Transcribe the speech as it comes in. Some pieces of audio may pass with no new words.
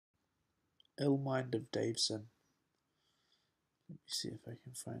Ill Mind of Daveson. Let me see if I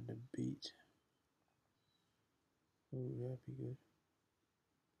can find a beat. Oh, that'd be good.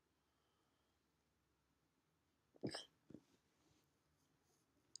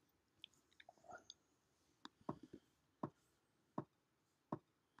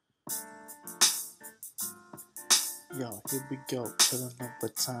 Yo, here we go, chillin'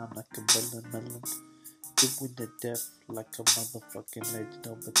 over time like a villain melon. Doing the death like a motherfucking legend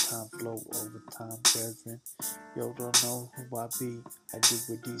over time, flow over time, brethren. Yo, don't know who I be, I do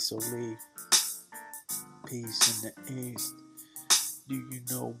with these, so leave. Peace in the east. Do you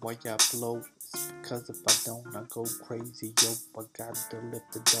know why I flow? It's because if I don't, I go crazy. Yo, I gotta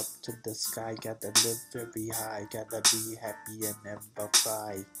lift it up to the sky. Gotta live very high. Gotta be happy and never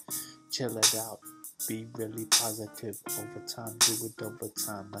cry. Chill it out. Be really positive. Over time, do it over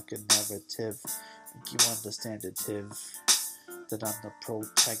time like a narrative. Make you understand it, Tiv. That I'm the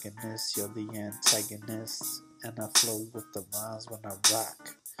protagonist, you're the antagonist. And I flow with the rhymes when I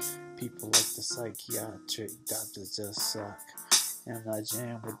rock. People like the psychiatric doctors just suck. And I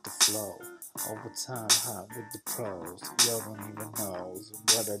jam with the flow. Over time, hot with the pros. Yo don't even know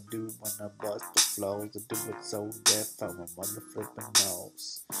what I do when I bust the flows. I do it so deaf, I'm a mother flipping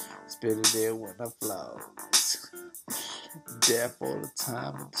nose. Spit it there when I flows. Deaf all the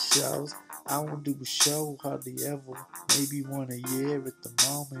time at the shows. I won't do a show hardly ever. Maybe one a year at the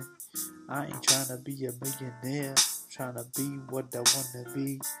moment. I ain't trying to be a millionaire. I'm trying to be what I want to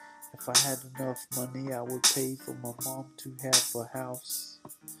be. If I had enough money, I would pay for my mom to have a house.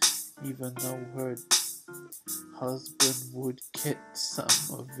 Even though her husband would get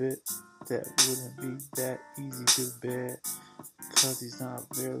some of it, that wouldn't be that easy to bear. Cause he's not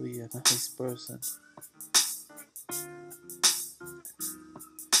really a nice person.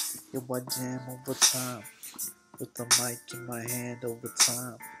 Yo, I jam over time. With the mic in my hand over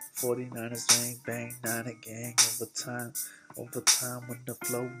time. 49ers ring bang, 9 gang over time. Over time when the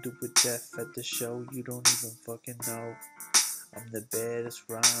flow do it death at the show, you don't even fucking know. I'm the baddest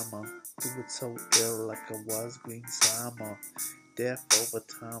rhymer. Do it so ill like I was green slimer. Death over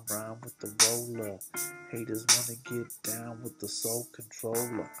time rhyme with the roller. Haters wanna get down with the soul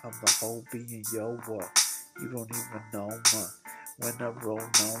controller. I'm the whole being Yoa. You don't even know ma. When I roll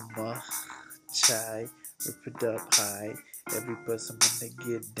no ma. Chai. Rip it up high. Every person when they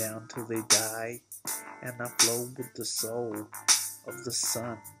get down till they die. And I flow with the soul of the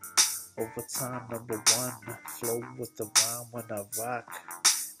sun. Over time, number one. Flow with the rhyme when I rock.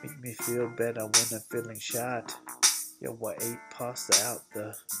 Make me feel better when I'm feeling shot. Yo, I ate pasta out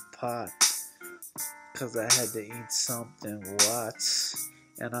the pot. Cause I had to eat something, what?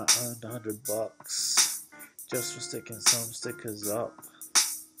 And I earned $100. Just for sticking some stickers up.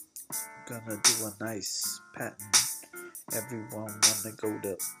 Gonna do a nice pattern. Everyone wanna go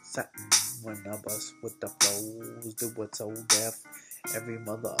to satin when I bust with the flows. Do it so deaf. Every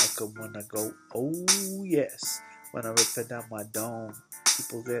motherfucker wanna go, oh yes. When I rip it down my dome,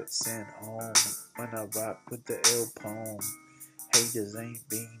 people get sent home. When I rock with the ill poem, haters ain't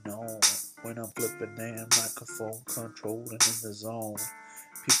being known. When I'm flipping that microphone, controlling in the zone.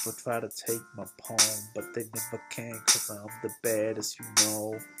 People try to take my poem, but they never can, cause I'm the baddest, you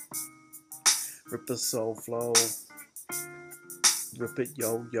know. Rip the soul flow. Rip it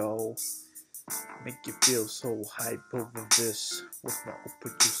yo-yo. Make you feel so hype over this. With my old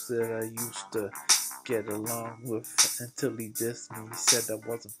producer that I used to get along with until he dissed me. He said I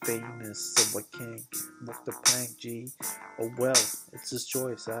wasn't famous, so I can't walk the plank, G. Oh well, it's his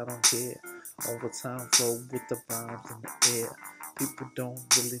choice, I don't care. Overtime flow with the rhymes in the air. People don't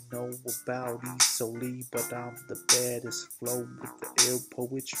really know about Easily, but I'm the baddest flow with the ill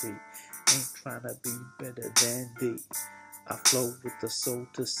poetry. Ain't trying to be better than thee. I flow with the soul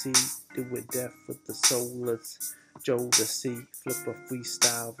to see. Do it deaf with the soulless Joe to see. Flip a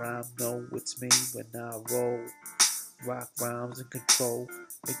freestyle rhyme, know it's me when I roll. Rock rhymes in control.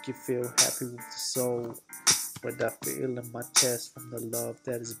 Make you feel happy with the soul. What I feel in my chest from the love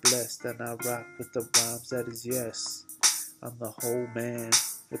that is blessed. And I rock with the rhymes that is yes. I'm the whole man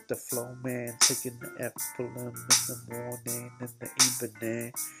with the flow man. Taking the apple in the morning and the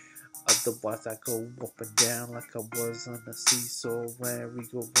evening. Otherwise I go up and down like I was on a seesaw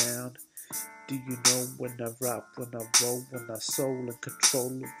merry-go-round. Do you know when I rock, when I roll, when I soul in control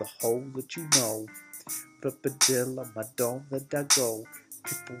of the whole that you know? Flip a deal on my dome that I go.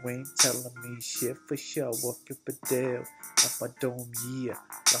 People ain't telling me shit for sure. I flip a deal on my dome, yeah.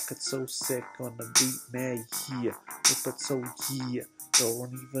 Rock it so sick on the beat, man, yeah. Rip it so, yeah.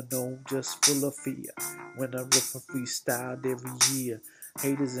 Don't even know, just full of fear. When I rip a freestyle every year.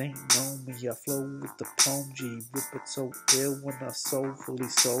 Haters ain't know me, I flow with the palm G. Rip it so ill when I soulfully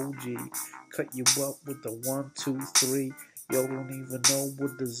soul G. Cut you up with the 1, 2, 3. Yo don't even know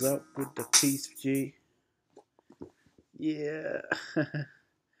what is up with the piece G. Yeah.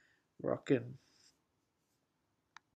 Rockin'.